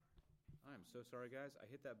I'm so sorry, guys. I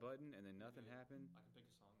hit that button and then nothing happened. I can pick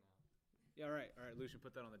a song now. Yeah, all right, Lucian,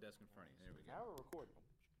 put that on the desk in front of you. There we go. Now we're recording.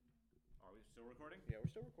 Are we still recording? Yeah, we're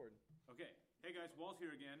still recording. Okay. Hey, guys, Wall's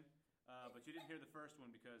here again, but you didn't hear the first one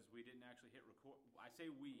because we didn't actually hit record. I say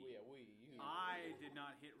we. Yeah, we. You. I did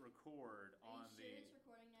not hit record Are on you the. sure it's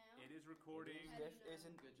recording now? It is recording. This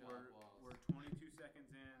isn't Good job, We're Walls. 22 seconds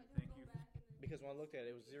in. Thank you. because when I looked at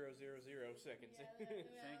it, it was 000 seconds.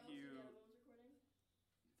 Thank you.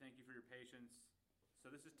 Thank you for your patience. So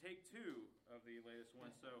this is take 2 of the latest one.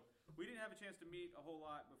 So we didn't have a chance to meet a whole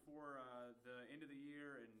lot before the end of the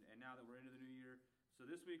year, and now that we're into the new year. So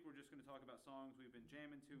this week we're just going to talk about songs we've been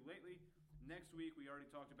jamming to lately. Next week we already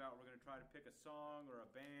talked about we're going to try to pick a song or a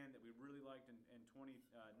band that we really liked in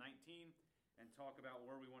 2019 and talk about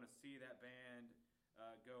where we want to see that band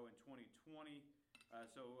go in 2020.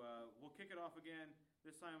 So we'll kick it off again.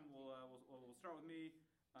 This time we'll start with me.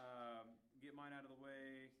 Get mine out of the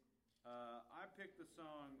way. I picked the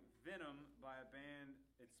song Venom by a band.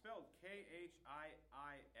 It's spelled Khis.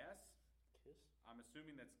 Kiss? I'm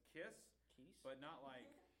assuming that's Kiss, Keys? but not like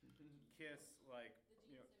Kiss, like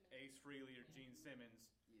Ace Frehley or Gene Simmons.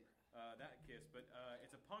 Yeah. That Kiss, but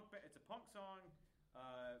it's a punk song.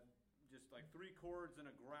 Just like 3 chords and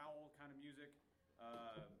a growl kind of music.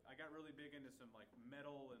 I got really big into some like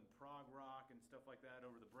metal and prog rock and stuff like that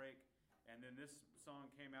over the break. And then this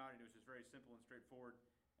song came out, and it was just very simple and straightforward,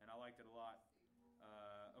 and I liked it a lot.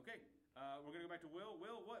 Okay, we're gonna go back to Will.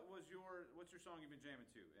 Will, what's your song you've been jamming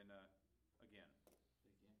to? And again,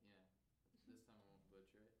 Yeah. This time I won't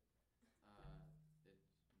butcher it. It's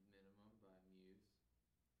Minimum by Muse.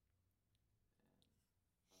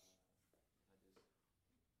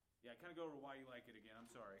 And I kind of go over why you like it again. I'm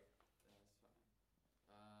sorry.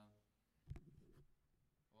 that's fine.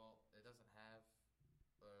 Well, it doesn't have.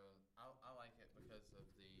 I like it because of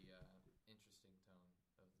the interesting tone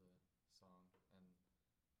of the song and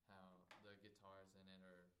how the guitars in it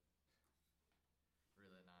are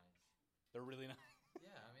really nice. They're really nice.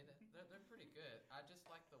 Yeah, I mean they're pretty good. I just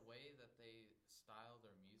like the way that they style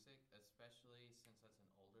their music, especially since that's an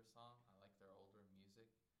older song. I like their older music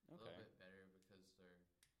a little bit better because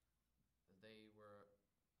they were,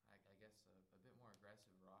 I guess, a bit more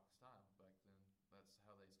aggressive rock style back then. That's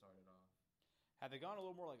how they started off. Have they gone a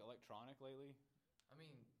little more like electronic lately? I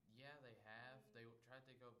mean, yeah, they have. They tried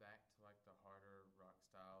to go back to like the harder rock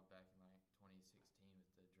style back in like 2016 with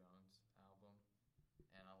the Drones album,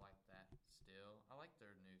 and I like that still. I like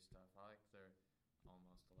their new stuff. I like their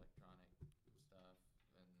almost electronic stuff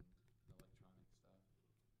and electronic stuff,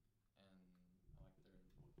 and I like their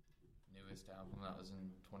newest album that was in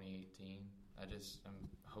 2018. I'm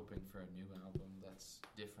hoping for a new album that's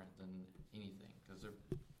different than anything because they're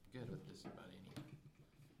good with just about anything.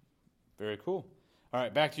 Very cool. All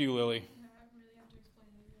right, back to you, Lily. I really have to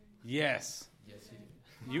explain anything. Yes. Yes,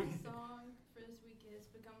 you do. My song for this week is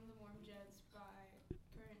Become the Warm Jets by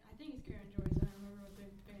I think it's Karen Joyce. I don't remember what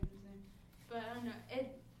their band's name. But I don't know.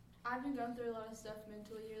 I've been going through a lot of stuff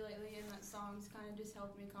mentally here lately, and that song's kind of just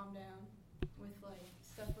helped me calm down with like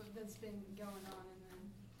stuff that's been going on. And then,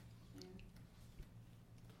 yeah.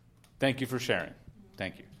 Thank you for sharing.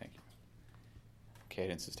 Thank you.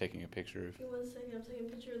 Cadence is taking a picture of... Give me 1 second, I'm taking a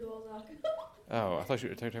picture of the Walls Alco. Oh, I thought you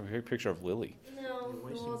were taking a picture of Lily. No, You're the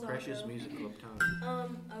Walls wasting precious Alco. musical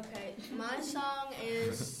time. Okay. My song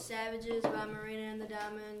is Savages by Marina and the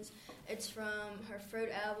Diamonds. It's from her Fruit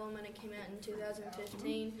album, and it came out in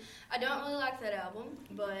 2015. I don't really like that album,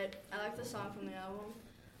 but I like the song from the album.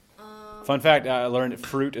 Fun fact, I learned that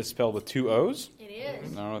fruit is spelled with 2 O's. It I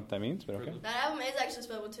is. don't know what that means, but okay. That album is actually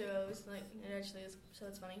spelled with 2 O's. Like, it actually is, so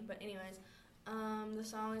it's funny. But anyways, the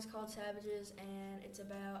song is called Savages, and it's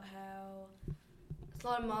about how it's a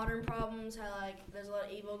lot of modern problems, how, like, there's a lot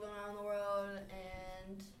of evil going on in the world,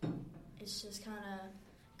 and it's just kind of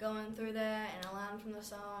going through that. And a line from the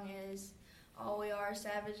song is, all we are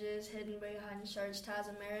savages, hidden behind shirts, ties,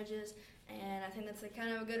 and marriages. And I think that's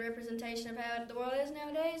kind of a good representation of how the world is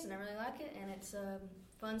nowadays, and I really like it. And it's a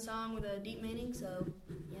fun song with a deep meaning, so,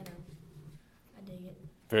 I dig it.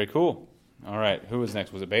 Very cool. All right, who was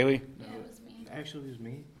next? Was it Bailey? Yeah, it was me. Actually, it was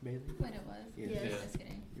me, Bailey. Wait, it was. Yeah. Yes. Just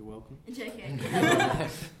kidding. You're welcome. JK.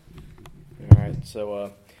 All right,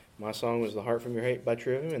 so my song was "The Heart from Your Hate" by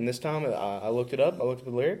Trivium, and this time I looked it up. I looked at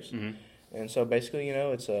the lyrics, and so basically,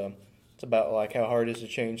 it's about like how hard it is to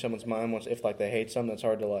change someone's mind once if like they hate something. It's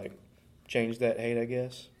hard to like change that hate, I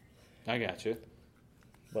guess. I got you.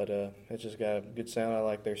 But it's just got a good sound. I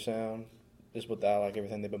like their sound. I like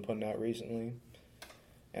everything they've been putting out recently.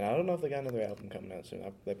 And I don't know if they got another album coming out soon.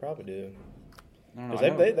 They probably do. I don't know.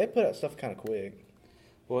 Because they put out stuff kind of quick.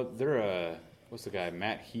 Well, they're what's the guy?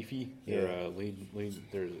 Matt Heafy, Yeah.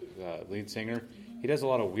 their lead singer. He does a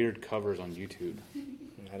lot of weird covers on YouTube.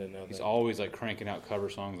 I didn't know He's that. always like cranking out cover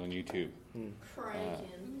songs on YouTube.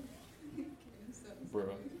 Cranking.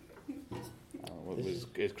 Bro,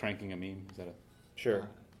 is cranking a meme? Is that a? Sure.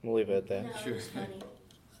 We'll leave it at that. No, it was funny.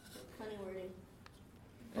 Funny wording.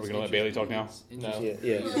 Are we gonna let Bailey talk now? No.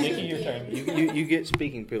 Yeah. Nikki, your turn. You get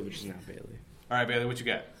speaking privileges now, Bailey. All right, Bailey, what you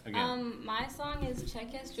got again? My song is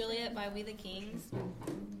Check Yes Juliet by We the Kings.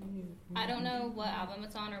 I don't know what album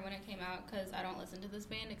it's on or when it came out because I don't listen to this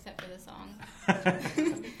band except for the song.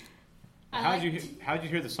 How'd you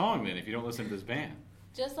hear the song then if you don't listen to this band?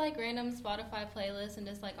 Just like random Spotify playlists and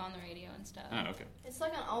just like on the radio and stuff. Oh, okay. It's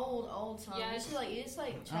like an old song. Yeah, It's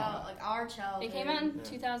like child, like our childhood. It came out in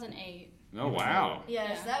 2008. Oh, wow. Yeah,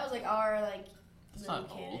 Yeah. so that was like our like It's little not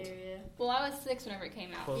kid old. area. Well, I was 6 whenever it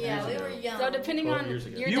came out. 12 Yeah, we years were ago. young. So depending 12 on years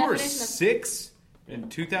ago. your You were definition 6 in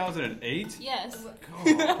 2008? Yes.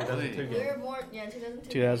 We 2002. were born 2002.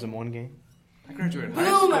 2001 game. I graduated high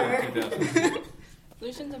school Boomer. in 2000.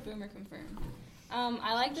 Lucian's a boomer confirmed.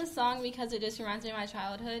 I like this song because it just reminds me of my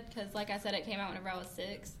childhood because, like I said, it came out whenever I was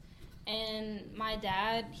 6. And my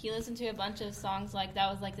dad, he listened to a bunch of songs like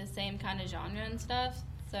that was like the same kind of genre and stuff.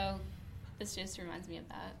 So this just reminds me of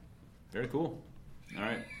that. Very cool. All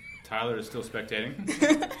right. Tyler is still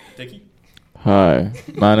spectating. Dickie? Hi,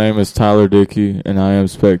 my name is Tyler Dickey, and I am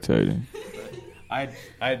spectating. I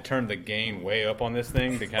had turned the gain way up on this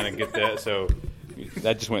thing to kind of get that, so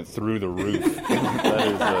that just went through the roof. That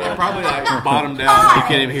is, Probably like bottom down. You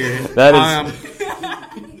can't even hear it. That that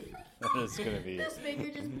is going to be. The speaker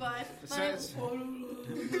just by. It's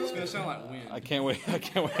gonna sound like wind. I can't wait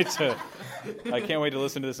to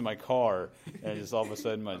listen to this in my car, and just all of a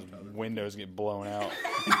sudden my windows get blown out.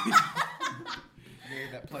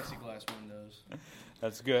 That plexiglass windows.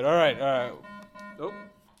 That's good. All right. Oh,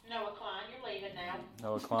 Noah Klein, you're leaving now.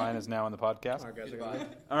 Noah Klein is now on the podcast. All right, guys, I got it.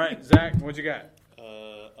 All right, Zach, what you got?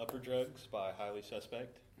 Upper Drugs by Highly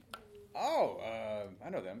Suspect. Oh, I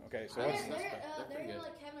know them. Okay, so They're what's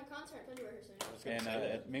like having a concert in February soon. and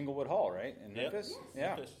at Minglewood Hall, right? In Yep. Memphis.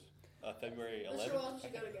 Yeah. Memphis, February Mr. 11th. Walls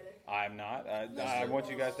should go together. I'm not. I want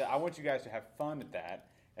you guys to have fun at that,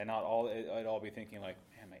 and not all be thinking like,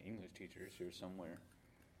 man, my English teacher is here somewhere.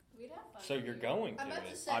 We'd have fun. So you're going to I'm about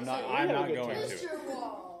to it. say I'm not. so. I'm have a not good going time. to. it. Mr.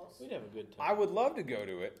 Walls. We'd have a good time. I would love to go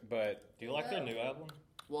to it, but Do you like their new album?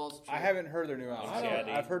 Walls. I haven't heard their new album. Okay.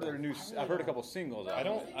 I've heard their new. I've heard a couple singles. I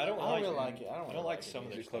don't really like like it. I don't like like some of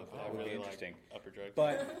their Music stuff. Club, I that would be really like interesting. Upper Drugs. But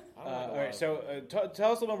I don't like a all lot right, of so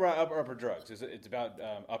tell us a little more about Upper Drugs. It's about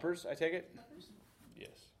uppers, I take it.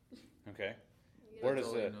 Yes. Okay. Where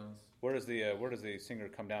does the singer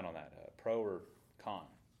come down on that? Pro or con?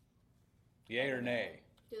 Yay or nay?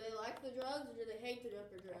 Do they like the drugs or do they hate the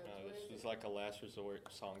upper drugs? What This is is it? like a last resort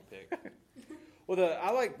song pick. Well,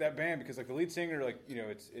 I like that band because like the lead singer, like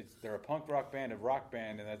they're a punk rock band,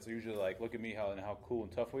 and that's usually like look at me how cool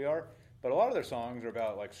and tough we are. But a lot of their songs are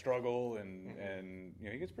about like struggle and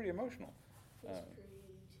he gets pretty emotional. He's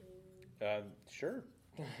pretty Sure.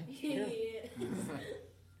 too. Yeah.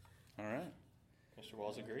 All right. Mr.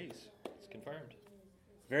 Walls agrees. It's confirmed.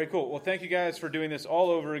 Very cool. Well, thank you guys for doing this all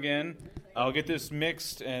over again. I'll get this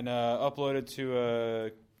mixed and uploaded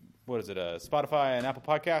to Spotify and Apple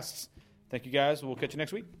Podcasts. Thank you guys. We'll catch you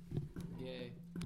next week.